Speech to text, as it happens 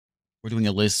we're doing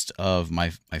a list of my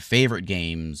favorite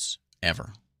games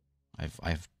ever.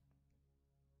 I've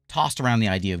tossed around the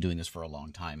idea of doing this for a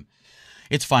long time.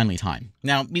 It's finally time.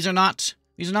 Now, these are not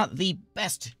the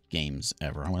best games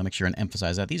ever. I want to make sure and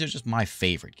emphasize that. These are just my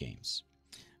favorite games.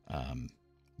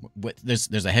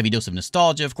 There's a heavy dose of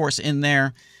nostalgia, of course, in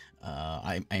there.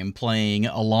 I am playing,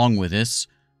 along with this,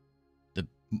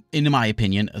 in my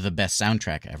opinion, the best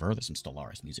soundtrack ever. There's some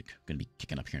Stellaris music going to be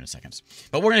kicking up here in a second.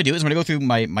 But what we're going to do is we're going to go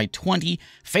through my 20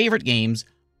 favorite games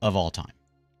of all time.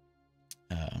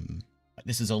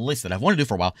 This is a list that I've wanted to do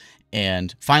for a while,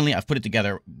 and finally I've put it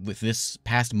together. With this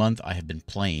past month, I have been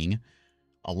playing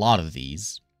a lot of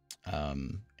these.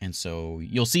 And so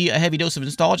you'll see a heavy dose of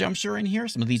nostalgia, I'm sure, in here,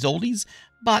 some of these oldies.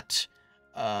 But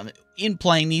in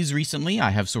playing these recently,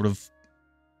 I have sort of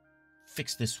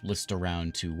fixed this list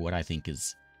around to what I think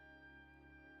is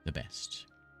the best.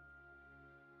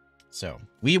 So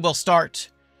we will start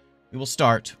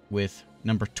with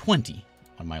number 20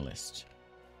 on my list.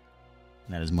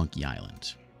 And that is Monkey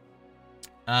Island.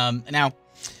 Now,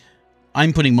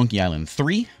 I'm putting Monkey Island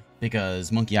 3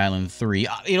 because Monkey Island 3...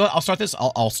 you know what? I'll start this.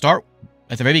 I'll start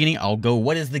at the very beginning. I'll go,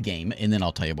 what is the game? And then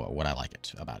I'll tell you what I like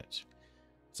about it.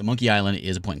 So Monkey Island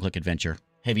is a point-and-click adventure.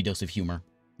 Heavy dose of humor.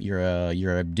 You're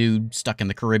a dude stuck in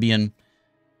the Caribbean.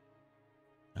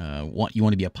 You want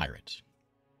to be a pirate.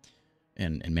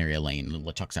 And marry Elaine.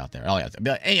 LeChuck's out there. Oh, yeah.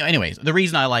 But anyways, the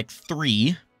reason I like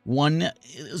 3... One,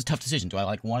 it was a tough decision. Do I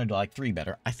like 1 or do I like 3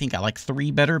 better? I think I like 3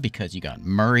 better because you got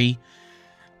Murray.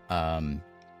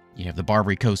 You have the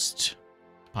Barbary Coast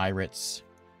Pirates.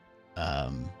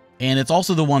 And it's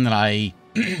also the one that I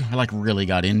like really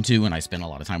got into and I spent a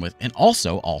lot of time with. And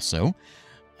also,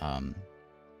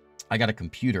 I got a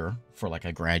computer for like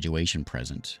a graduation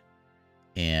present.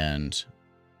 And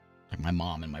like my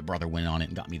mom and my brother went on it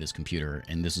and got me this computer.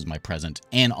 And this is my present.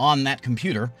 And on that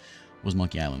computer was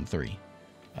Monkey Island 3.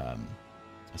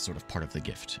 As sort of part of the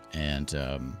gift. And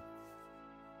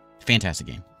fantastic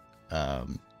game.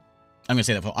 I'm going to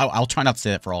say that. I'll try not to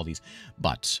say that for all these.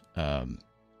 But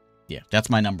yeah, that's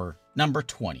my number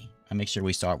 20. I make sure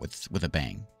we start with a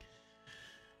bang.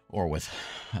 Or with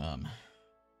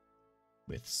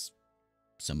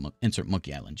some insert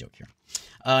Monkey Island joke here.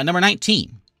 Number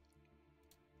 19.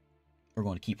 We're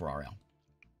going to KeeperRL.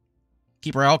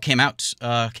 KeeperRL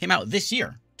came out this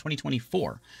year.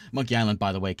 2024. Monkey Island,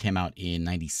 by the way, came out in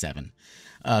 97.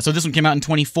 So this one came out in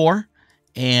 24,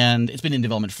 and it's been in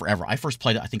development forever. I first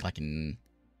played it, I think, like in...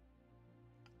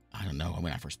 I don't know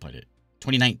when I first played it.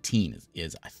 2019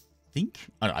 is I think...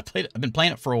 I don't know, I've been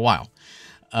playing it for a while.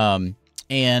 And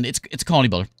it's a colony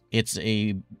builder. It's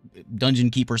a dungeon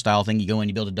keeper style thing. You go in,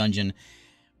 you build a dungeon,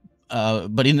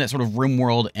 but in that sort of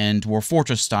RimWorld and Dwarf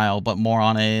Fortress style, but more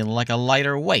on a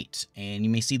lighter weight. And you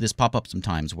may see this pop up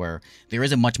sometimes where there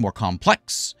is a much more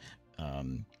complex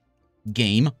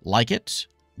game like it,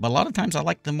 but a lot of times I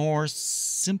like the more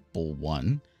simple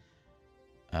one,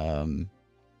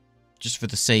 just for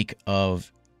the sake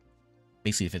of,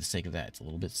 basically for the sake of that, it's a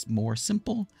little bit more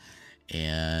simple,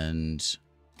 and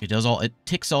it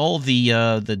ticks all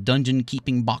the dungeon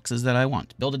keeping boxes that I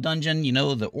want. Build a dungeon, you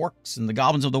know, the orcs and the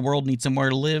goblins of the world need somewhere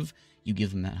to live. You give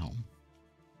them that home.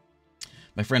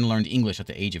 My friend learned English at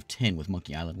the age of 10 with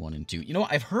Monkey Island 1 and 2. You know,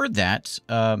 I've heard that.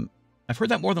 I've heard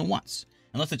that more than once.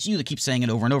 Unless it's you that keeps saying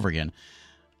it over and over again.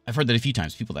 I've heard that a few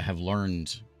times. People that have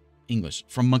learned English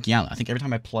from Monkey Island. I think every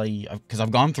time I play, because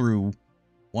I've gone through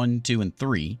 1, 2, and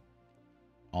 3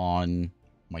 on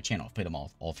my channel. I've played them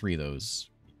all 3 of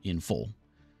those in full.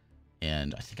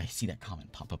 And I think I see that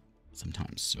comment pop up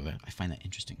sometimes, so that I find that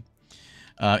interesting.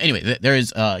 Anyway, there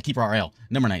is KeeperRL,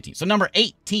 number 19. So number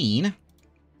 18,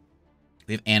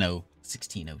 we have Anno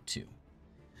 1602.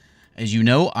 As you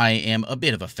know, I am a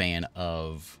bit of a fan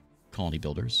of colony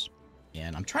builders,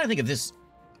 and I'm trying to think of this.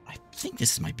 I think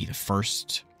this might be the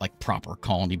first like proper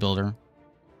colony builder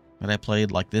that I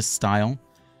played like this style,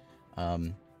 where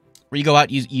you go out,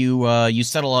 you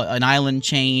settle an island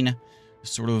chain.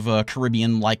 Sort of a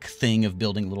Caribbean-like thing of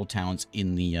building little towns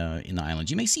in the islands.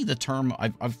 You may see the term.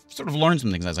 I've sort of learned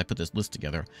some things as I put this list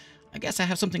together. I guess I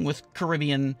have something with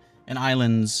Caribbean and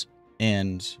islands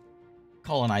and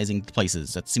colonizing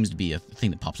places. That seems to be a thing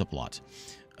that pops up a lot.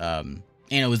 And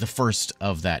it was the first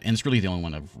of that, and it's really the only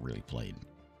one I've really played.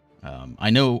 I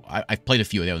know I've played a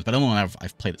few of the others, but the only one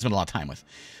I've played, spent a lot of time with.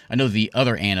 I know the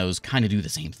other Annos kind of do the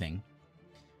same thing.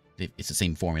 It's the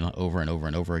same formula over and over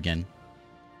and over again.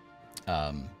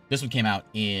 This one came out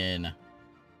in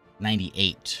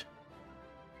 98,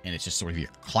 and it's just sort of your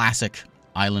classic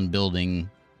island building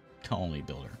colony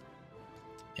builder,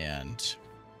 and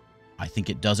I think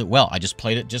it does it well. I just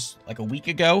played it just like a week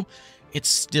ago. It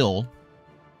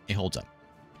holds up,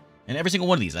 And every single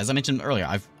one of these, as I mentioned earlier,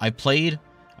 I played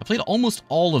almost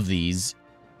all of these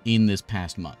in this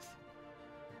past month.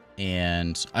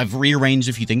 And I've rearranged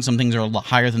a few things. Some things are a lot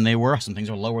higher than they were. Some things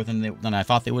are lower than I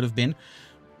thought they would have been.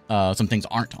 Some things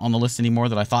aren't on the list anymore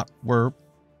that I thought were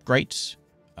great.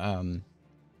 So I'm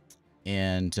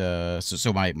trying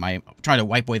to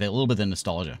wipe away that little bit of the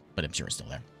nostalgia, but I'm sure it's still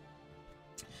there.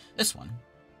 This one,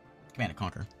 Command &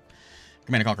 Conquer.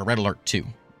 Command & Conquer Red Alert 2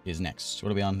 is next.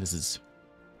 What are we on? This is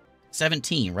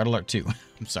 17, Red Alert 2.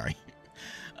 I'm sorry.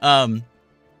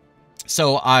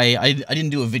 So I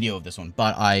didn't do a video of this one,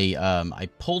 but I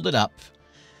pulled it up,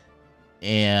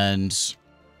 and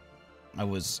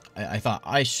I thought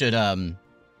I should at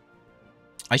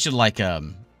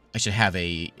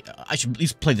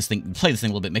least play this thing a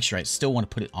little bit, make sure I still want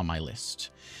to put it on my list.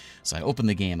 So I opened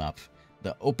the game up,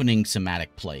 the opening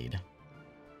somatic played,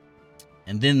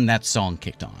 and then that song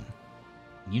kicked on.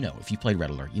 You know, if you played Red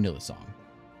Alert, you know the song.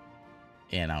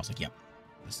 And I was like, yep,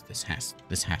 this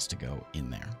has to go in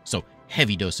there. So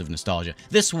heavy dose of nostalgia.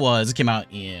 It came out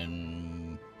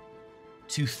in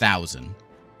 2000.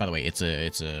 By the way, it's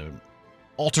a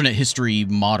alternate history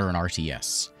modern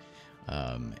RTS.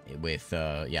 With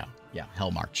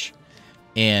Hell March.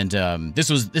 And this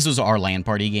was our LAN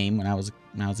party game when I was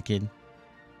a kid.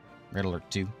 Red Alert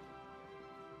 2.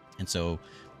 And so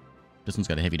this one's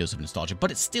got a heavy dose of nostalgia,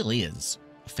 but it still is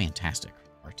a fantastic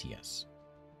RTS.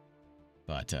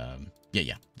 But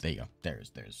yeah, there you go.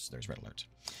 There's Red Alert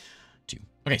 2.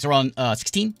 Okay, so we're on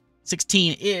 16.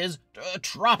 16 is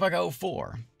Tropico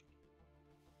 4.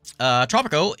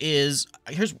 Tropico is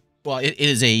it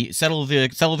is a settle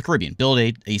the Caribbean. Build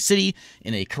a city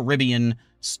in a Caribbean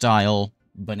style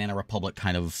Banana Republic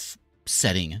kind of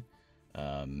setting.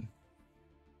 A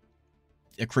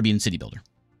Caribbean city builder,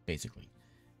 basically.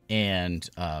 And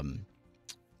I'm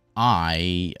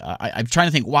trying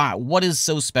to think, what is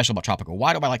so special about Tropico?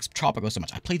 Why do I like Tropico so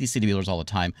much? I play these city builders all the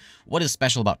time. What is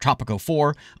special about Tropico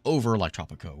 4 over like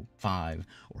Tropico 5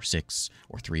 or 6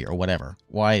 or 3 or whatever?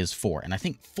 Why is 4? And I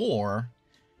think 4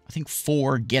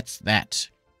 gets that.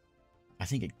 I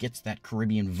think it gets that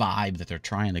Caribbean vibe that they're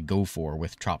trying to go for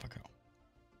with Tropico.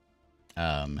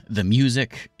 The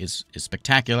music is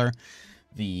spectacular.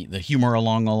 The humor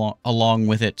along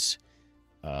with it.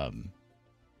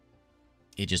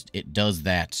 It does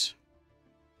that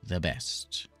the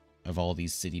best of all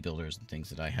these city builders and things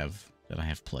that I have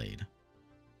played.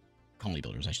 Colony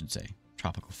builders, I should say.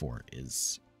 Tropico 4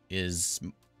 is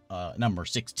number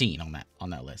 16 on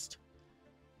that list.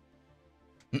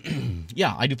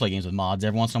 Yeah, I do play games with mods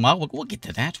every once in a while. We'll get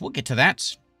to that.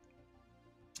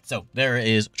 So there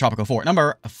is Tropico 4.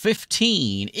 Number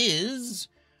 15 is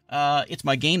it's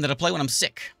my game that I play when I'm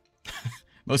sick.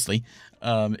 Mostly.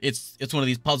 It's one of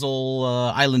these puzzle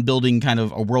island building kind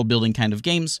of, or world building kind of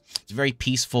games. It's very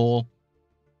peaceful.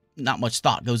 Not much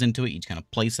thought goes into it. You just kind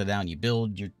of place it down. You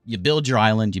build your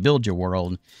island. You build your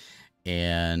world.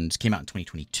 And came out in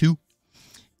 2022.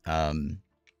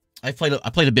 I played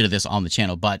a bit of this on the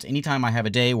channel, but anytime I have a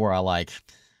day where I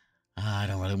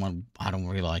don't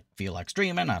really feel like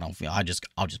streaming. I'll just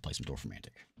play some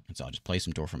Dorfromantik. And so I'll just play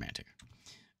some Dorfromantik.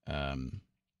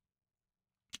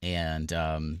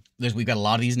 We've got a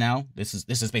lot of these now. This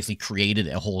has basically created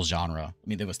a whole genre. I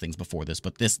mean, there was things before this,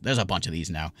 but there's a bunch of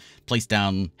these now. Place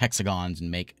down hexagons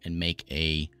and make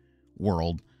a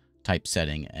world type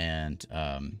setting, and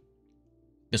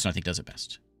this one I think does it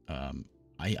best.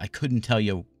 I couldn't tell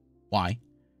you why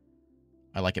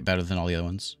I like it better than all the other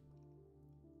ones.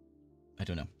 I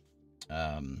don't know.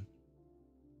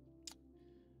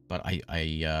 But I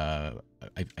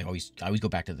always go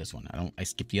back to this one. I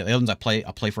skip the other ones. I'll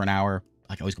play for an hour.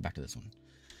 I can always go back to this one.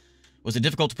 Was it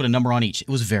difficult to put a number on each? It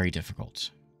was very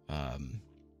difficult.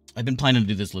 I've been planning to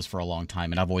do this list for a long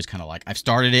time, and I've always kind of I've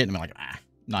started it, and I'm like,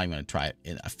 not even gonna try it.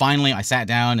 And finally, I sat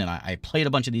down and I played a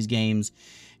bunch of these games,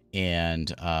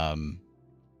 and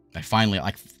I finally,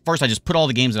 first I just put all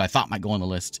the games that I thought might go on the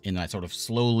list, and I sort of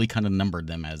slowly kind of numbered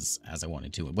them as I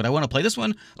wanted to. Would I want to play this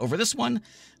one over this one?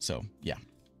 So, yeah.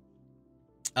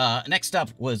 Next up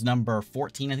was number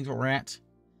 14, I think is what we're at.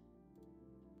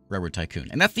 Railroad Tycoon.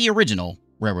 And that's the original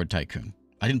Railroad Tycoon.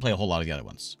 I didn't play a whole lot of the other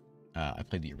ones. I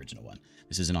played the original one.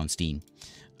 This isn't on Steam.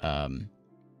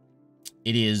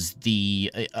 It is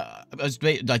the,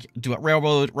 do a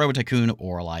Railroad Tycoon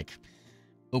or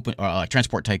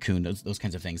Transport Tycoon, those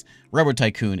kinds of things. Railroad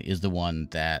Tycoon is the one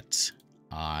that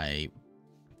I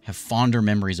have fonder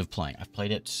memories of playing. I've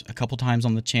played it a couple times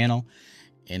on the channel,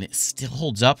 and it still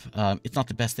holds up. It's not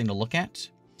the best thing to look at,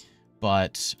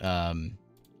 but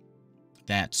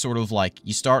that sort of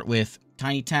you start with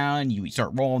tiny town. You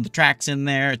start rolling the tracks in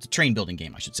there. It's a train building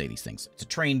game. I should say these things. It's a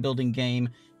train building game.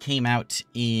 Came out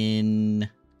in...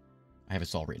 I have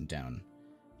it all written down.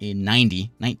 In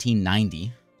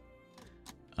 1990.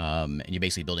 And you're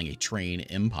basically building a train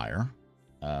empire.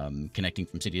 Connecting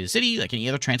from city to city, like any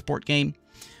other transport game.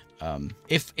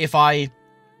 My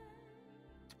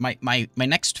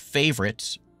next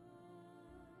favorite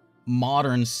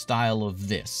modern style of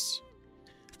this.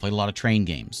 I've played a lot of train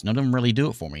games. None of them really do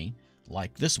it for me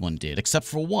like this one did, except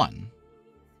for one.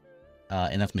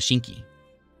 And that's Mashinki.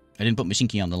 I didn't put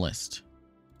Mashinki on the list,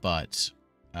 but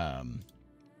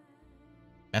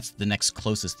that's the next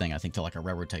closest thing, I think, to like a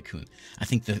Railroad Tycoon. I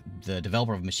think the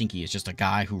developer of Mashinki is just a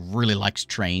guy who really likes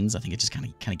trains. I think it just kind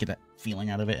of get that feeling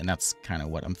out of it, and that's kind of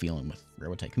what I'm feeling with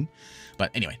Railroad Tycoon.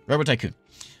 But anyway, Railroad Tycoon.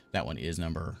 That one is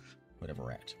number, whatever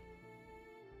we're at.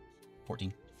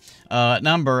 14.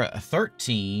 Number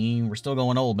 13, we're still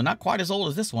going old, but not quite as old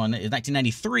as this one. Is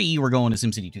 1993, we're going to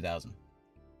SimCity 2000.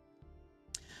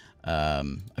 I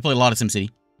played a lot of SimCity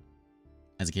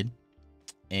as a kid.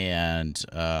 And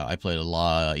I played a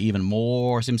lot, even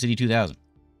more SimCity 2000.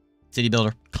 City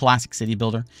Builder, classic City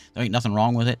Builder. There ain't nothing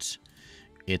wrong with it.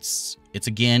 It's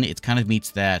again, it kind of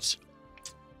meets that.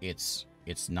 It's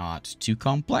not too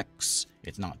complex.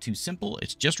 It's not too simple.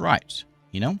 It's just right.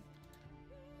 You know,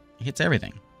 it hits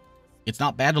everything. It's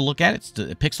not bad to look at. It's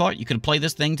the pixel art. You could play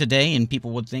this thing today, and people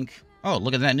would think, "Oh,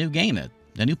 look at that new game,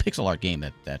 that new pixel art game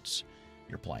that's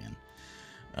you're playing."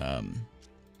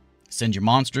 Send your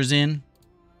monsters in.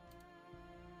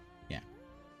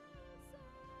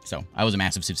 So I was a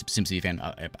massive SimCity fan.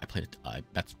 I played it.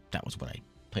 That was what I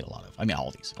played a lot of. I mean,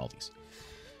 all these.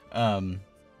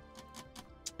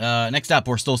 Next up,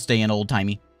 we're still staying old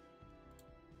timey.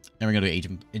 Then we're gonna do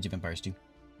Age of Empires 2.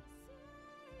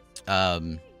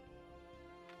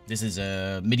 This is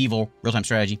a medieval real-time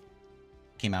strategy.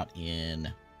 Came out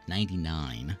in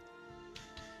 '99.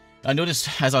 I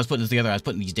noticed as I was putting this together, I was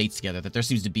putting these dates together, that there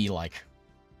seems to be like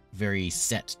very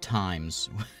set times.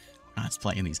 I was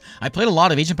playing these. I played a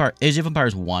lot of Age of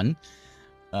Empires 1.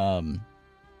 I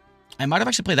might have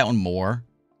actually played that one more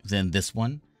than this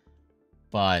one.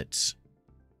 But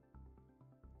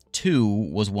 2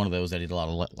 was one of those I did a lot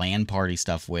of LAN party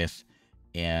stuff with.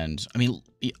 And, I mean,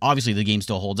 obviously the game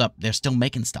still holds up. They're still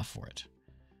making stuff for it.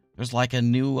 There's like a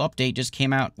new update just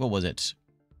came out. What was it?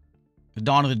 The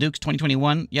Dawn of the Dukes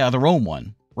 2021? Yeah, the Rome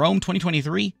one. Rome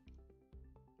 2023?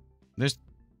 There's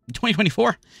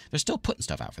 2024, they're still putting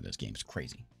stuff out for this game. It's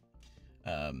crazy.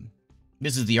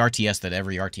 This is the RTS that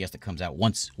every RTS that comes out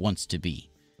wants to be,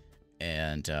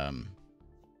 and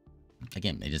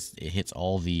again, it hits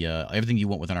all the everything you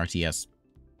want with an RTS.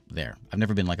 There, I've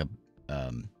never been like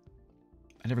I've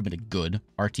never been a good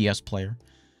RTS player,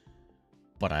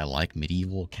 but I like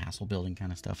medieval castle building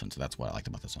kind of stuff, and so that's what I liked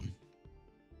about this one.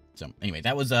 So anyway,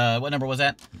 that was what number was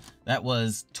that? That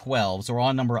was 12. So we're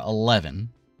on number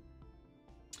 11.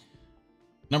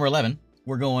 Number 11,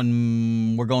 we're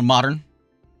going modern.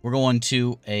 We're going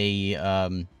to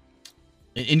an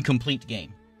incomplete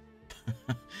game.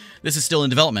 This is still in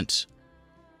development,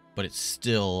 but it's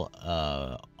still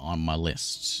on my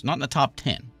list. Not in the top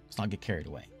 10. Let's not get carried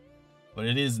away. But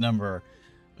it is number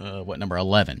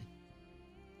 11.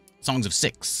 Songs of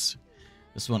Six.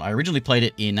 This one, I originally played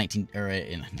it in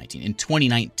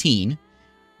 2019,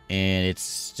 and it's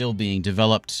still being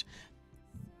developed.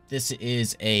 This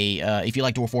is a, if you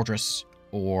like Dwarf Fortress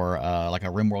or like a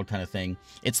RimWorld kind of thing,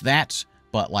 it's that,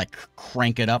 but like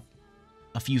crank it up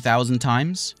a few thousand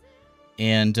times.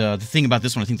 And the thing about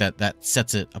this one, I think that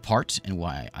sets it apart and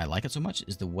why I like it so much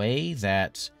is the way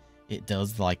that it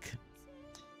does, like,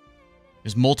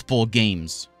 there's multiple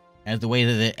games and the way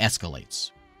that it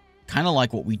escalates. Kind of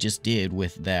like what we just did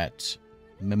with that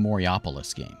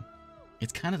Memoriopolis game.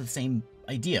 It's kind of the same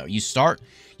idea. You start,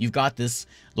 you've got this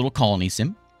little colony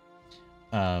sim.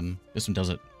 This one does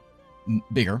it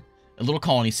bigger. A little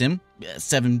colony sim,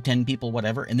 7, 10 people,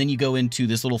 whatever. And then you go into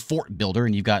this little fort builder,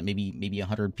 and you've got maybe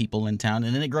 100 people in town.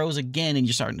 And then it grows again, and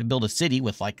you're starting to build a city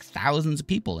with like thousands of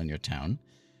people in your town.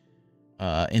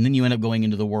 And then you end up going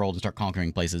into the world and start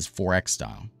conquering places 4X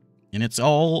style. And it's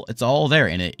all there,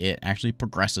 and it actually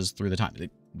progresses through the time.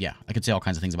 Yeah, I could say all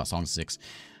kinds of things about Songs of Six.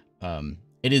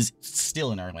 It is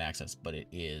still in early access, but it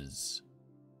is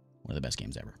one of the best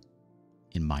games ever,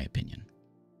 in my opinion.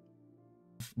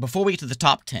 Before we get to the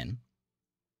top 10,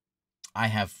 I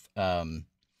have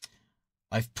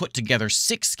I've put together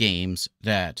 6 games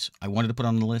that I wanted to put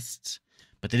on the list,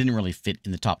 but they didn't really fit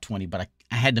in the top 20. But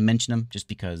I had to mention them just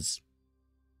because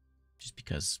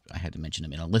I had to mention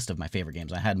them in a list of my favorite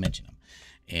games. I had to mention them,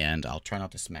 and I'll try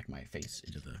not to smack my face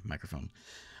into the microphone.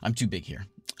 I'm too big here.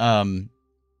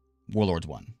 Warlords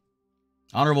 1.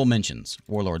 Honorable mentions,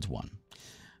 Warlords 1.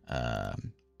 I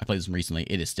played this one recently.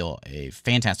 It is still a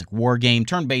fantastic war game,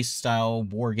 turn-based style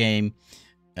war game.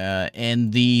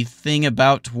 And the thing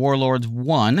about Warlords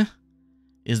 1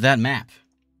 is that map.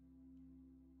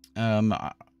 I'm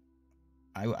how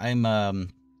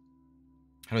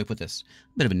do I put this?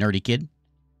 A bit of a nerdy kid.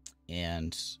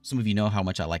 And some of you know how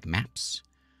much I like maps.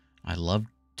 I love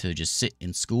to just sit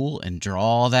in school and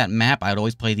draw that map. I'd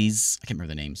always play these, I can't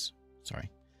remember the names. Sorry.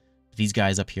 These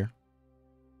guys up here.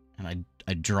 And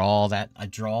I draw that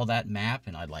map,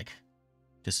 and I'd like,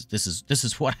 this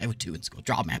is what I would do in school.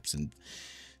 Draw maps, and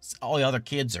all the other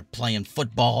kids are playing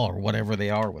football or whatever they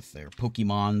are with their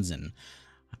Pokemons, and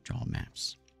I draw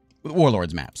maps.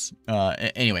 Warlords maps.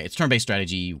 Anyway, it's turn-based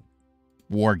strategy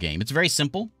war game. It's very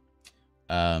simple.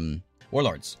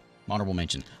 Warlords. Honorable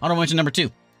mention. Honorable mention number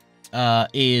 2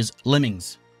 is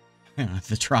Lemmings.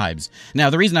 The tribes. Now,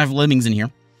 the reason I have Lemmings in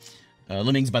here,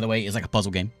 Lemmings, by the way, is like a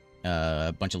puzzle game.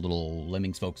 A bunch of little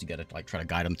Lemmings folks. You got to like try to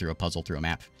guide them through a puzzle, through a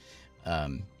map.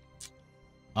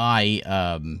 I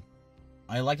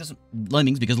like this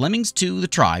Lemmings because Lemmings 2, the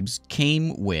tribes,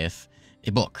 came with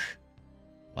a book.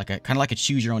 Like a kind of like a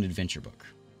choose your own adventure book.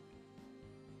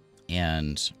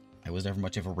 And I was never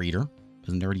much of a reader.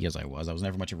 As nerdy as I was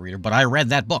never much of a reader, but I read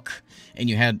that book, and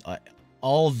you had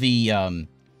all the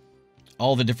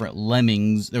different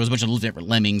lemmings. There was a bunch of different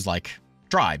lemmings, like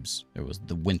tribes. There was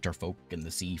the winter folk and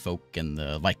the sea folk and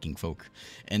the Viking folk,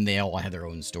 and they all had their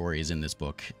own stories in this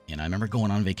book. And I remember going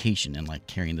on vacation and like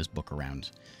carrying this book around,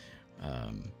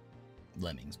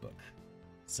 Lemmings book.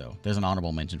 So there's an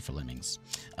honorable mention for Lemmings.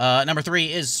 Number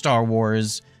 3 is Star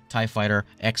Wars, TIE Fighter,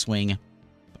 X-Wing,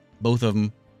 both of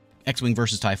them. X-Wing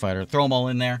versus TIE Fighter. Throw them all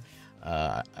in there.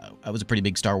 I was a pretty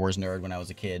big Star Wars nerd when I was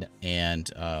a kid.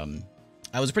 And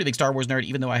I was a pretty big Star Wars nerd,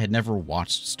 even though I had never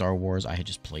watched Star Wars. I had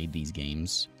just played these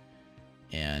games.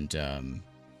 And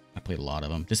I played a lot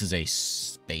of them. This is a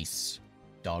space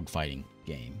dogfighting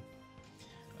game.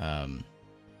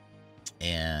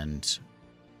 And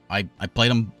I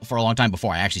played them for a long time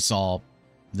before I actually saw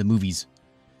the movies.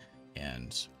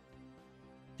 And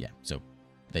yeah, so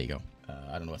there you go.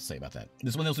 I don't know what to say about that.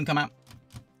 This one come out.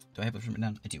 Do I have it written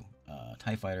down? I do.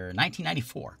 TIE Fighter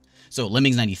 1994. So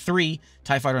Lemmings 93,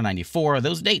 TIE Fighter 94.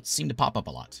 Those dates seem to pop up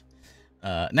a lot.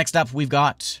 Next up, we've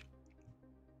got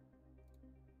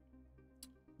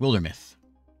Wildermyth.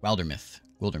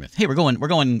 Hey, we're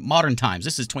going modern times.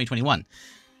 This is 2021.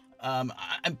 I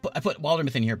put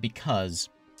Wildermyth in here because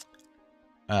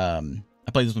I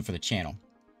played this one for the channel,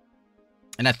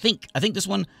 and I think this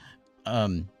one.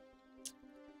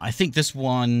 I think this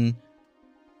one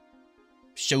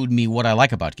showed me what I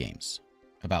like about games,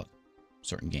 about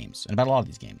certain games, and about a lot of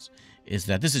these games, is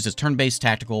that this is just turn-based,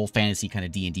 tactical, fantasy, kind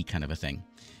of D&D kind of a thing.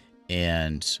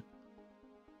 And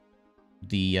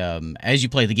the as you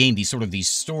play the game, these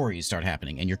stories start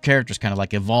happening, and your characters kind of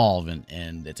like evolve,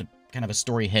 and it's a kind of a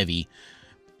story-heavy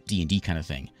D&D kind of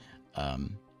thing.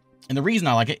 And the reason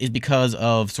I like it is because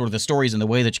of sort of the stories and the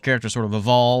way that your characters sort of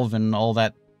evolve and all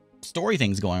that story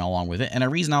things going along with it. And the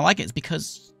reason I like it is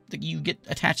because you get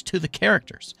attached to the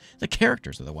characters. The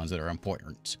characters are the ones that are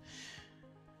important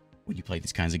when you play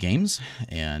these kinds of games.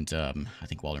 And I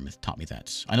think Wildermyth taught me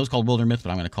that. I know it's called Wildermyth, but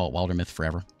I'm going to call it Wildermyth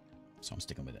forever. So I'm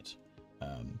sticking with it.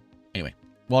 Anyway,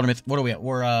 Wildermyth, what are we at?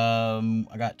 We're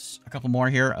I got a couple more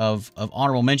here of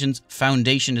honorable mentions.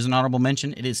 Foundation is an honorable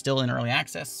mention. It is still in early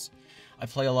access. I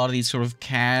play a lot of these sort of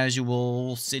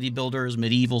casual city builders,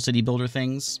 medieval city builder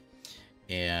things.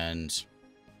 And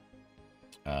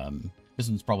this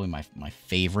one's probably my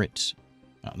favorite.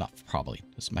 Not probably.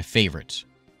 This is my favorite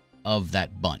of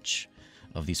that bunch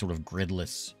of these sort of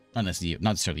gridless, not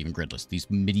necessarily even gridless, these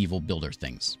medieval builder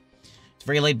things. It's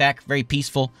very laid back, very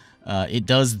peaceful. It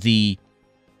does the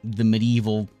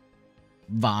medieval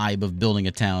vibe of building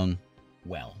a town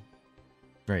well,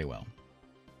 very well.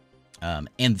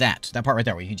 And that part right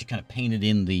there, where you just kind of painted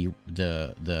in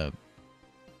the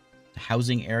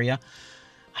housing area.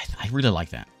 I really like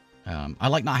that. I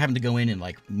like not having to go in and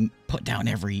like put down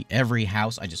every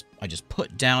house. I just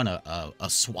put down a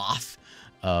swath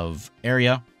of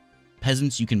area,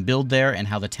 peasants you can build there, and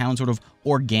how the town sort of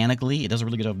organically, it does a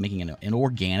really good job of making an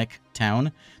organic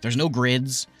town. There's no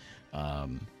grids.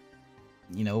 You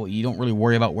know, you don't really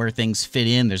worry about where things fit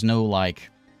in. There's no like,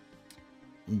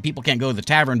 people can't go to the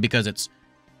tavern because it's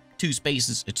two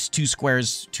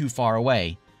squares too far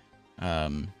away.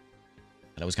 That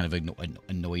always kind of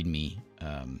annoyed me.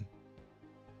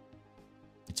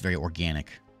 It's very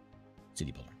organic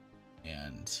city builder.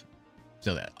 And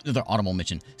so that another honorable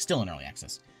mention, still in early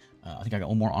access. I think I got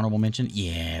one more honorable mention.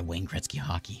 Yeah, Wayne Gretzky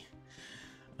hockey.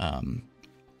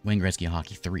 Wayne Gretzky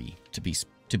Hockey 3, to be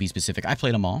specific. I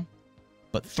played them all,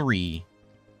 but 3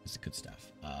 is the good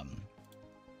stuff. I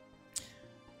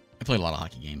played a lot of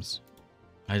hockey games.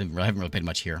 I haven't really played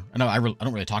much here. I know I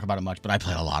don't really talk about it much, but I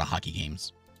played a lot of hockey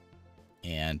games.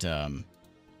 And,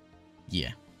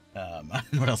 yeah. I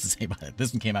don't know what else to say about it.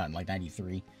 This one came out in like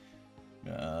 93.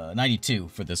 92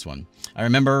 for this one. I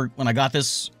remember when I got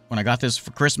this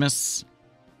for Christmas,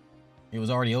 it was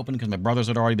already open because my brothers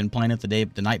had already been playing it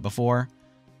the night before.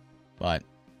 But,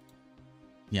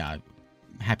 yeah,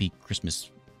 happy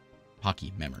Christmas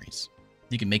hockey memories.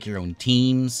 You can make your own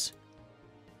teams.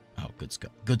 Oh, good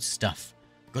stuff.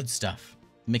 Good stuff.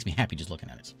 It makes me happy just looking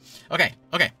at it. Okay.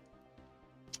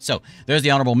 So there's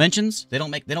the honorable mentions. They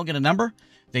don't get a number.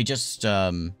 They just get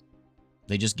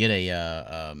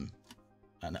a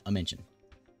mention.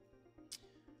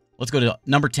 Let's go to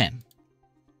number 10.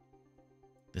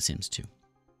 The Sims 2.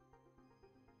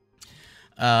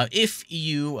 If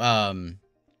you had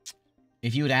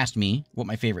asked me what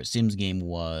my favorite Sims game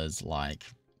was like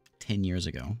 10 years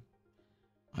ago,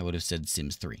 I would have said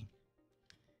Sims 3.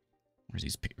 Where's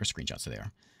these screenshots?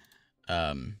 There they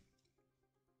are.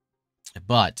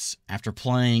 But after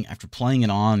playing it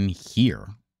on here,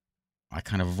 I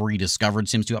kind of rediscovered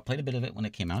Sims 2. I played a bit of it when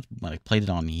it came out, but I played it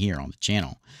on here on the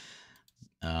channel.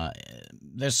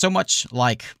 There's so much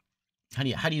like how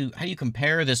do you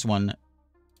compare this one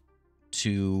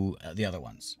to the other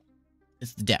ones?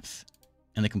 It's the depth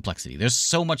and the complexity. There's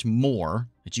so much more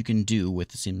that you can do with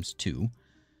The Sims 2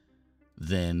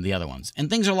 than the other ones, and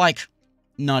things are like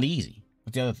not easy.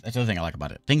 That's the other thing I like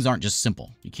about it. Things aren't just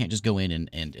simple. You can't just go in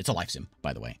and it's a life sim,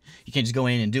 by the way. You can't just go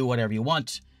in and do whatever you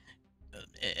want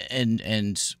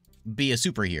and be a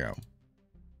superhero.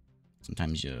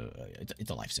 Sometimes it's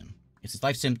a life sim. It's a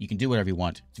life sim. You can do whatever you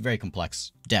want. It's very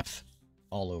complex. Depth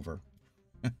all over.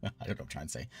 I don't know what I'm trying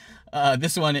to say.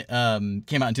 This one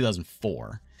came out in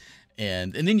 2004.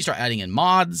 And then you start adding in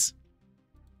mods.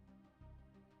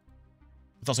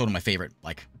 It's also one of my favorite,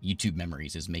 like, YouTube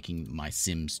memories is making my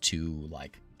Sims 2,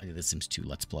 like, I did the Sims 2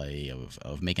 Let's Play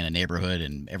of making a neighborhood,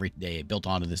 and every day built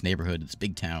onto this neighborhood, this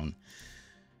big town.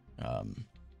 And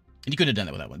you could have done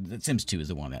that with that one. The Sims 2 is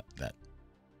the one that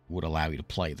would allow you to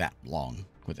play that long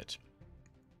with it.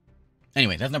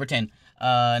 Anyway, that's number 10.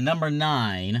 Number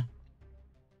 9.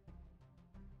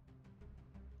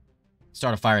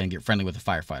 Start a fire and get friendly with a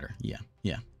firefighter. Yeah.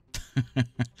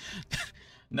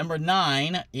 Number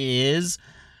 9 is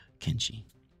Kenshi.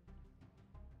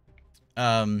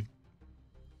 Kenshi,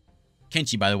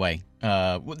 by the way,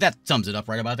 that sums it up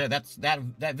right about there. That's that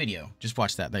video. Just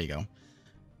watch that. There you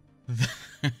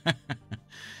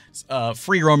go.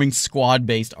 Free roaming squad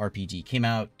based RPG came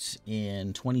out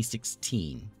in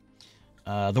 2016.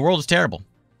 The world is terrible,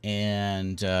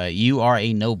 and you are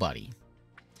a nobody.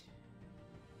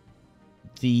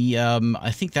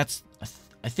 I think that's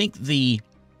the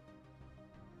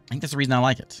reason I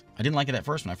like it. I didn't like it at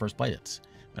first when I first played it.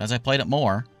 But as I played it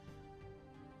more,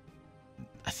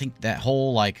 I think that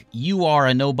whole, like, you are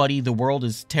a nobody, the world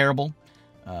is terrible.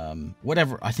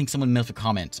 Whatever, I think someone left a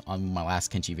comment on my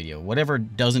last Kenshi video. Whatever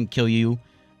doesn't kill you,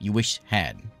 you wish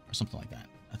had. Or something like that.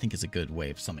 I think is a good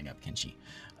way of summing up Kenshi.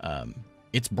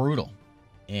 It's brutal.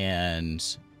 And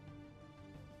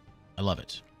I love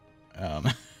it.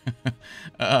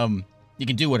 You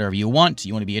can do whatever you want.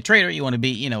 You want to be a trader. You want to be,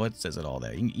 you know, it says it all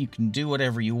there. You can do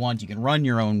whatever you want. You can run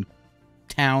your own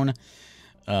town.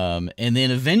 And then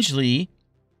eventually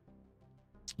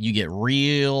you get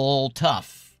real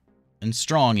tough and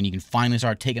strong, and you can finally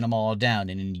start taking them all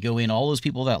down. And then you go in, all those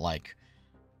people that, like,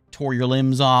 tore your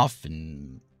limbs off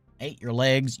and ate your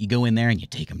legs, you go in there and you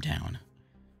take them down.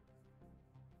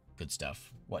 Good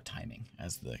stuff. What timing,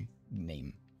 as the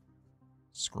name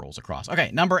scrolls across. Okay,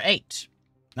 number 8.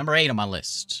 Number 8 on my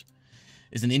list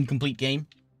is an incomplete game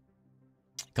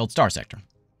called StarSector.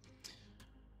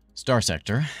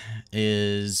 StarSector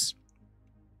is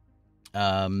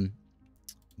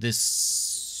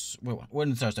this. When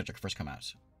did StarSector first come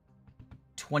out?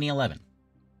 2011.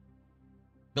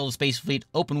 Build a space fleet,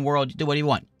 open world. You do what you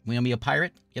want. You want to be a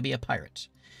pirate? You be a pirate.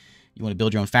 You want to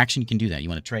build your own faction? You can do that. You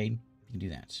want to trade? You can do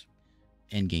that.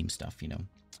 End game stuff, you know.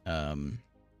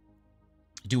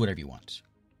 Do whatever you want.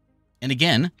 And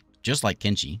again, just like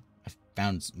Kenshi, I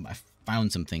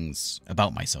found some things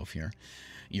about myself here.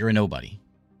 You're a nobody.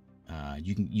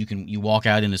 You walk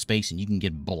out into space and you can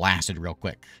get blasted real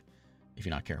quick if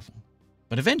you're not careful.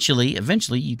 But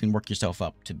eventually you can work yourself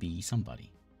up to be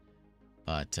somebody.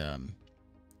 But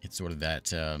it's sort of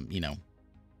that you know,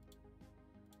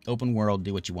 open world,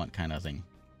 do what you want kind of thing.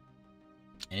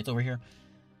 And it's over here,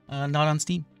 not on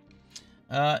Steam.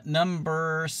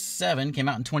 Number 7 came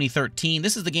out in 2013.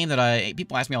 This is the game that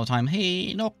people ask me all the time, hey,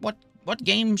 you know, what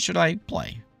game should I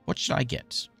play? What should I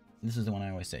get? This is the one I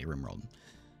always say, RimWorld.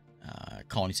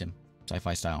 Colony sim,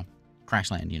 sci-fi style,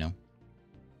 Crashland, you know.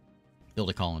 Build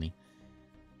a colony.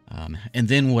 And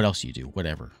then what else you do?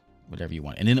 Whatever you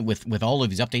want. And then with all of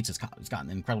these updates, it's gotten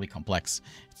incredibly complex.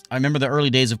 I remember the early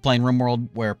days of playing RimWorld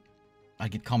where I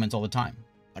get comments all the time.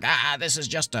 Like, this is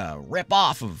just a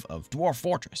rip-off of Dwarf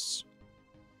Fortress.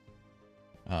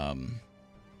 I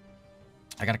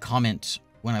got a comment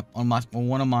on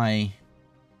one of my...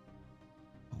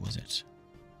 What was it?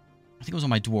 I think it was on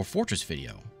my Dwarf Fortress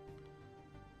video.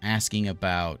 Asking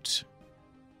about...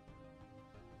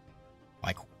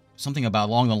 like, something about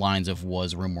along the lines of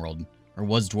was RimWorld... or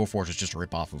was Dwarf Fortress just a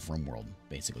rip-off of RimWorld,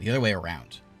 basically. The other way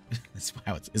around. That's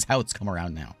how it's come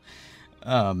around now.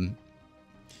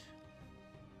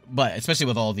 But especially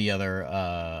with all the other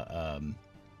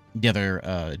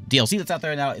DLC that's out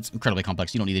there now, it's incredibly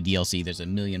complex. You don't need a DLC. There's a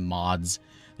million mods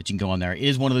that you can go on there. It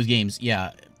is one of those games.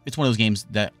 Yeah, it's one of those games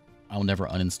that I will never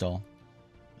uninstall.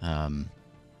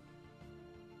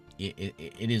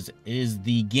 It is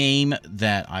the game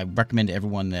that I recommend to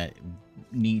everyone that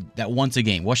wants a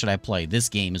game. What should I play? This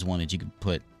game is one that you could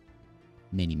put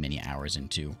many hours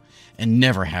into and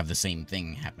never have the same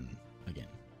thing happen again.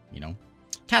 You know,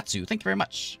 Katsu, thank you very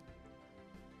much.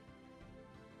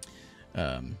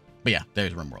 But yeah,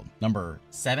 there's RimWorld. Number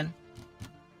 7.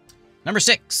 Number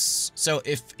 6. So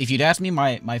if you'd asked me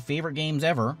my favorite games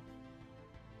ever,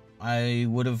 I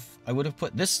would have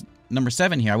put this number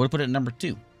 7 here. I would have put it at number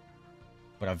 2.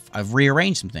 But I've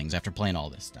rearranged some things after playing all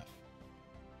this stuff.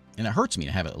 And it hurts me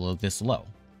to have it this low.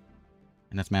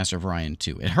 And that's Master of Orion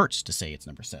 2. It hurts to say it's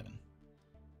number 7.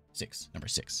 6. Number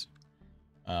 6.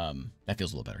 That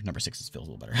feels a little better. Number 6 feels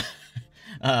a little better.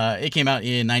 It came out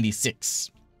in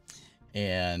 96.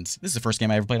 And this is the first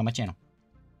game I ever played on my channel.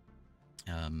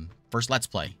 First Let's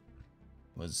Play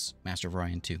was Master of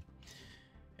Orion 2.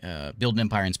 Build an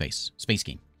empire in space. Space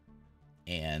game.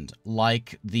 And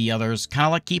like the others, kind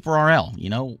of like KeeperRL, you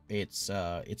know,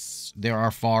 there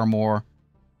are far more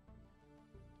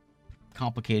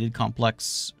complicated,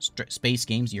 complex space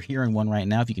games. You're hearing one right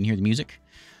now if you can hear the music.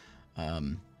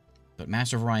 But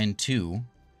Master of Orion 2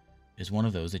 is one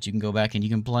of those that you can go back and you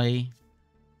can play.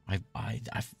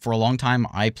 For a long time,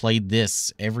 I played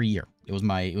this every year. It was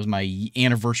my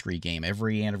anniversary game.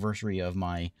 Every anniversary of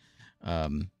my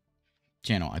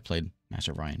channel, I played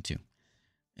Master of Orion 2.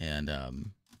 And I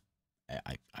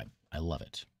love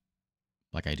it,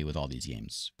 like I do with all these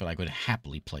games. But I would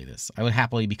happily play this. I would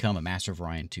happily become a Master of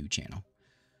Orion 2 channel.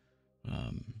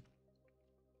 I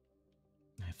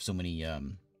have so many... a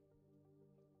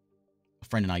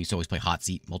friend and I used to always play Hot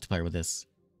Seat multiplayer with this.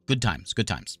 Good times, good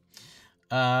times.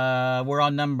 We're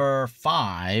on number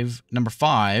 5. Number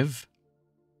 5,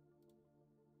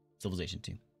 Civilization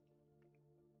 2.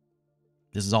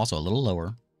 This is also a little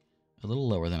lower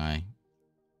than I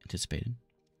anticipated.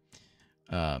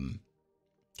 Came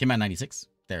out in 96.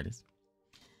 There it is.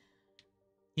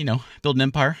 You know, build an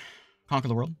empire, conquer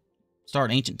the world,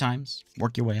 start ancient times,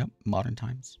 work your way up, modern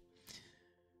times.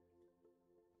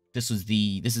 This is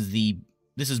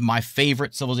my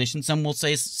favorite Civilization. Some will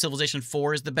say Civilization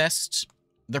 4 is the best.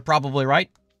 They're probably right,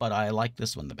 but I like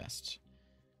this one the best.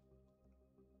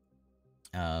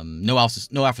 No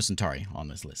Alpha Centauri on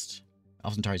this list.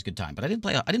 Alpha Centauri is a good time, but I didn't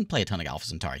play a ton of Alpha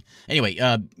Centauri. Anyway,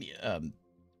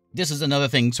 this is another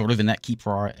thing sort of in that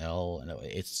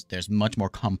KeeperRL. There's much more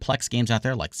complex games out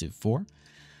there like Civ 4.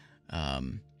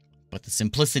 But the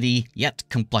simplicity yet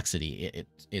complexity.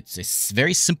 It's a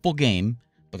very simple game,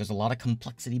 but there's a lot of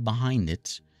complexity behind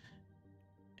it.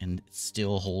 And it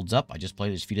still holds up. I just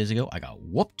played this a few days ago. I got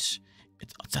whooped.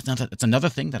 It's another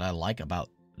thing that I like about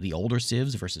the older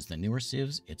Civs versus the newer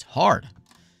Civs. It's hard.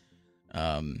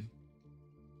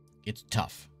 It's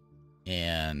tough.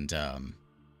 And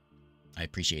I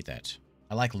appreciate that.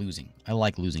 I like losing. I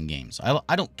like losing games.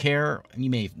 I don't care. And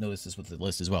you may have noticed this with the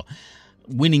list as well.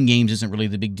 Winning games isn't really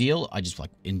the big deal. I just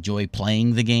like enjoy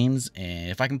playing the games.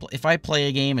 And if I play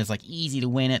a game, it's like easy to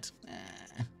win it.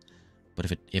 But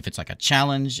if it's like a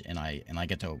challenge and I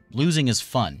get to losing is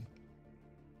fun.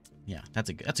 Yeah, that's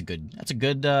a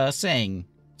good saying.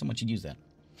 Someone should use that.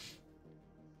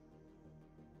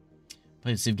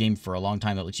 Played a Civ game for a long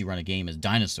time that lets you run a game as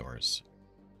dinosaurs.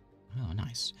 Oh,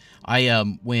 nice.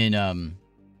 When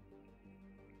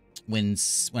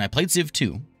I played Civ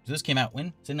 2, so this came out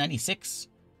when? It's in 96.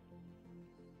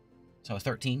 So I was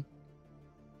 13.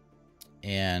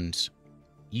 And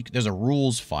there's a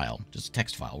rules file, just a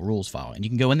text file, rules file, and you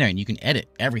can go in there and you can edit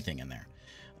everything in there.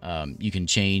 You can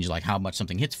change like how much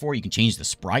something hits for. You can change the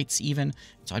sprites even.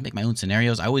 So I'd make my own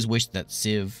scenarios. I always wish that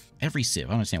every Civ, I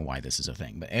don't understand why this is a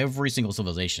thing, but every single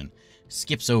civilization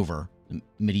skips over the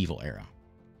medieval era.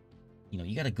 You know,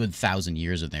 you got a good 1,000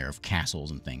 years in there of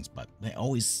castles and things, but they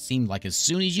always seem like as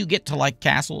soon as you get to like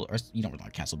castle, or you don't really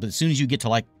like castle, but as soon as you get to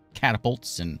like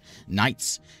catapults and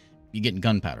knights, you're getting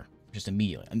gunpowder just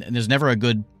immediately. And there's never a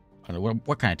good, I don't know,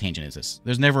 what kind of tangent is this?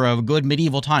 There's never a good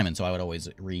medieval time, and so I would always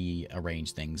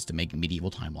rearrange things to make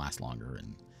medieval time last longer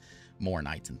and more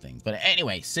knights and things. But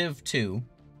anyway, Civ 2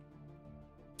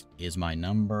 is my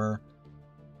number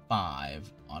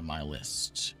 5 on my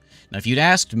list. Now, if you'd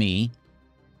asked me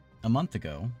a month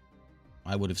ago,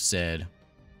 I would have said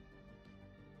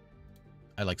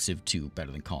I like Civ 2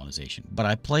 better than Colonization. But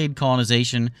I played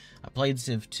Colonization. I played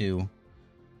Civ 2.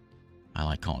 I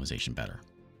like Colonization better.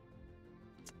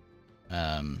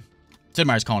 Sid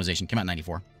Meier's Colonization came out in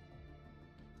 94.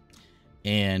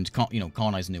 And, you know,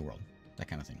 colonize New World. That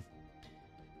kind of thing.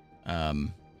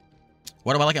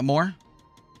 Why do I like it more?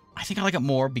 I think I like it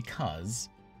more because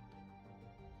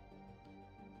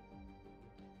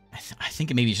I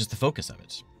think maybe it's just the focus of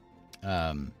it.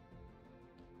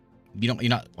 You're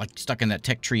not like stuck in that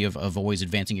tech tree of always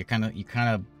advancing. You're kind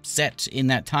of set in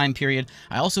that time period.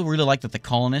 I also really like that the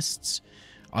colonists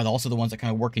are also the ones that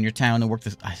kind of work in your town and work.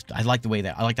 I like the way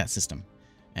that I like that system,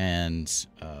 and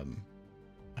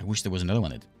I wish there was another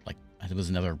one that there was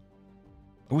another.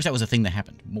 I wish that was a thing that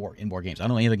happened more in more games. I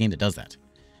don't know any other game that does that.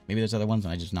 Maybe there's other ones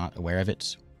and I'm just not aware of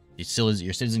it. It still is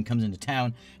your citizen comes into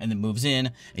town and then moves in,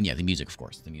 and yeah, the music, of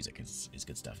course, the music is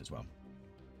good stuff as well.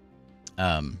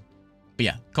 But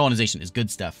yeah, Colonization is good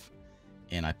stuff,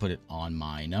 and I put it on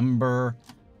my number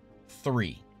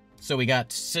 3. So we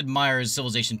got Sid Meier's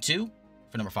Civilization 2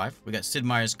 for number 5. We got Sid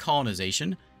Meier's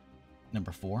Colonization,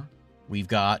 number 4. We've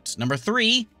got number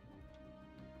 3,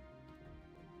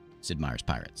 Sid Meier's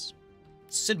Pirates.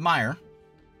 Sid Meier,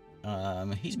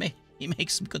 he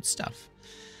makes some good stuff.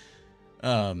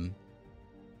 What's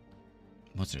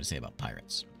there to say about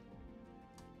Pirates?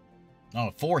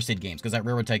 Oh, 4 Sid games, because that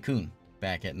Railroad Tycoon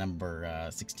back at number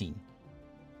 16.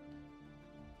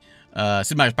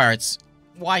 Sid Meier's Pirates.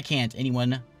 Why can't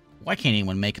anyone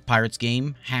make a Pirates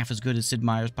game half as good as Sid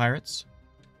Meier's Pirates?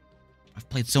 I've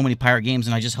played so many pirate games,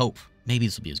 and I just hope maybe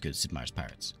this will be as good as Sid Meier's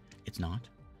Pirates. It's not.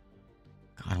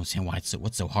 God, I don't understand why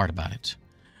what's so hard about it.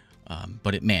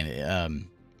 But it's a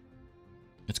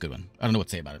good one. I don't know what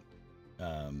to say about it.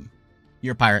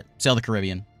 You're a pirate. Sail the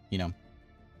Caribbean. You know.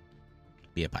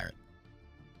 Be a pirate.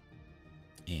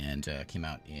 And came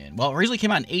out in... Well, originally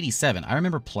came out in 87. I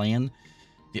remember playing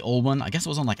the old one. I guess it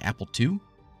was on, like, Apple II.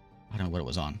 I don't know what it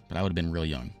was on, but I would have been real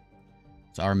young.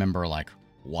 So I remember, like,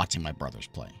 watching my brothers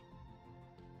play.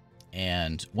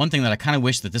 And one thing that I kind of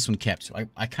wish that this one kept... I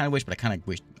kind of wish, but I kind of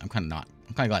wish... I'm kind of not.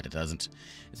 I'm kind of glad it doesn't.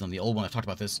 Is on the old one. I've talked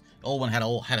about this. The old one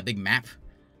had a big map.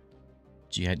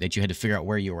 That you had to figure out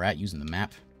where you were at using the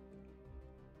map.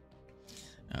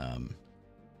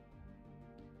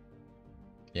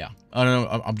 Yeah. I don't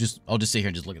know. I'll just sit here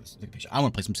and just look at the picture. I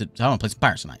want to play some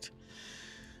Pirates tonight.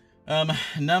 That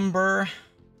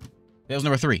was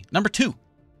number 3. Number 2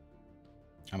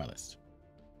 on my list.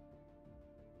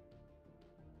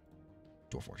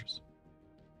 Dwarf Fortress.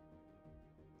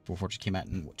 Dwarf Fortress came out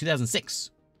in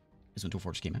 2006. Is when Dwarf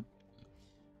Fortress came out.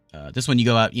 This one you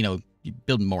go out, you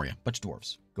build Moria, bunch of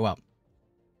dwarves. Go out,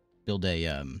 build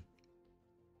a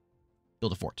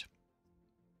fort,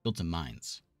 build some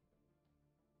mines.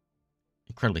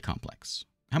 Incredibly complex.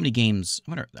 How many games?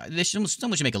 I wonder.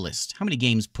 Someone should make a list. How many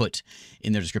games put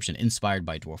in their description inspired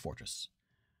by Dwarf Fortress?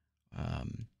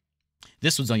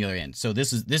 This one's on the other end. So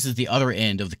this is the other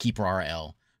end of the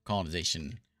KeeperRL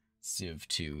Colonization Civ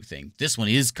 2 thing. This one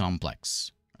is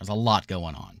complex. There's a lot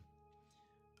going on.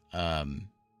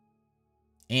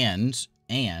 And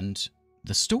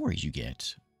the stories you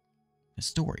get. The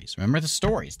stories. Remember the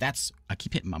stories. I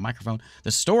keep hitting my microphone.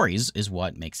 The stories is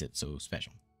what makes it so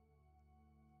special.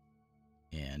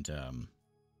 And,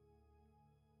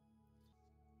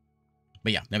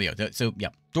 but yeah, there we go. So, yeah,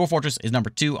 Dwarf Fortress is number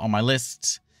 2 on my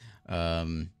list.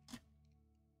 Build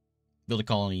a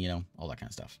colony, all that kind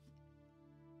of stuff.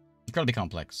 Incredibly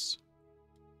complex.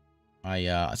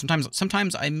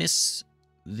 Sometimes I miss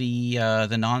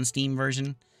the non-Steam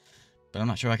version, but I'm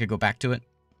not sure I could go back to it.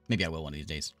 Maybe I will one of these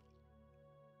days.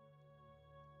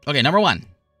 Okay, number 1.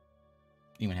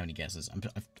 Anyone have any guesses?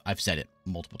 I've said it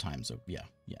multiple times, so yeah.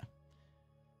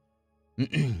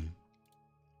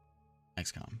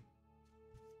 XCOM.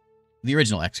 The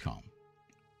original XCOM.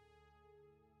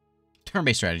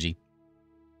 Turn-based strategy.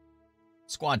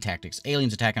 Squad tactics.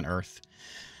 Aliens attack on Earth.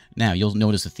 Now, you'll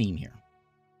notice a theme here.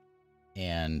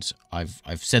 And I've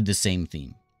said the same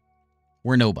theme.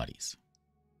 We're nobodies.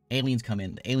 Aliens come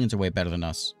in. The aliens are way better than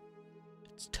us.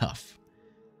 It's tough.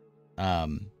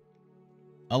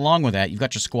 Along with that, you've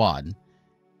got your squad.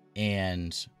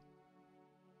 And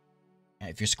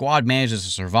if your squad manages to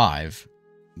survive,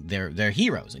 they're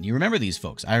heroes. And you remember these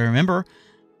folks. I remember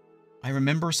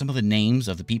some of the names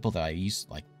of the people that I used,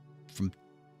 like, from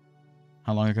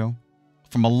how long ago?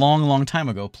 From a long, long time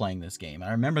ago playing this game.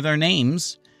 I remember their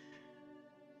names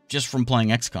just from playing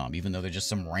XCOM, even though they're just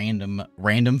some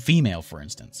random female, for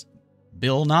instance.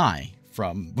 Bill Nye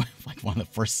from like one of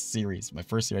the first series, my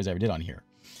first series I ever did on here.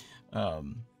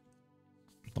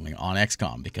 Playing on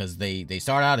XCOM, because they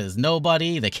start out as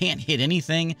nobody, they can't hit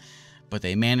anything, but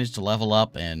they manage to level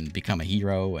up and become a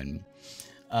hero. And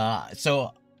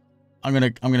so I'm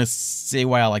gonna say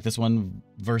why I like this one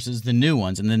versus the new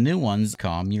ones. And the new ones,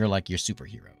 you're like your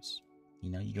superheroes. You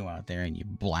know, you go out there and you're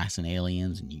blasting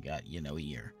aliens, and you got, you know,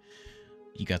 you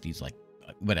got these, like,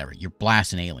 whatever, you're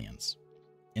blasting aliens.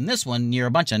 In this one, you're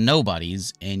a bunch of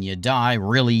nobodies, and you die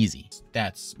real easy.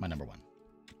 That's my number one.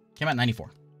 Came out in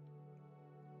 94.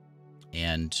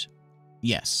 And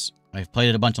yes, I've played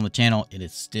it a bunch on the channel. It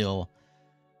is still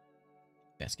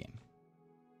best game.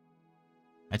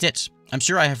 That's it. I'm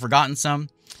sure I have forgotten some.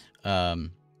 I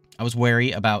was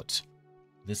wary about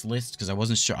this list because I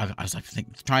wasn't sure. I was like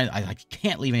I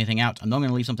can't leave anything out. I know I'm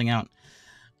gonna leave something out.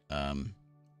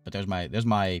 But there's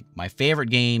my favorite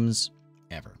games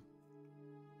ever.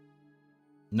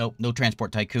 Nope, no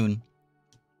Transport Tycoon.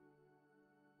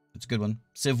 It's a good one.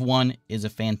 Civ 1 is a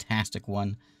fantastic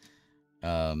one.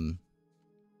 And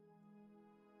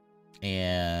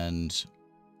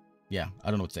yeah, I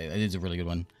don't know what to say. It is a really good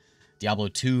one. Diablo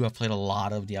 2, I've played a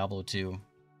lot of Diablo 2.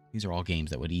 These are all games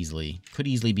that could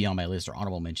easily be on my list or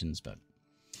honorable mentions, but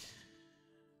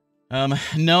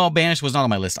no, Banished was not on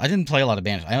my list. I didn't play a lot of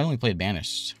Banished. I only played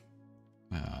Banished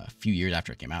a few years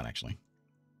after it came out, actually.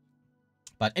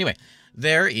 But anyway,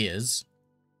 there is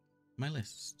my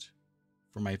list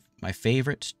for my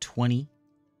favorite 20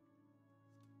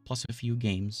 plus a few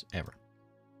games ever.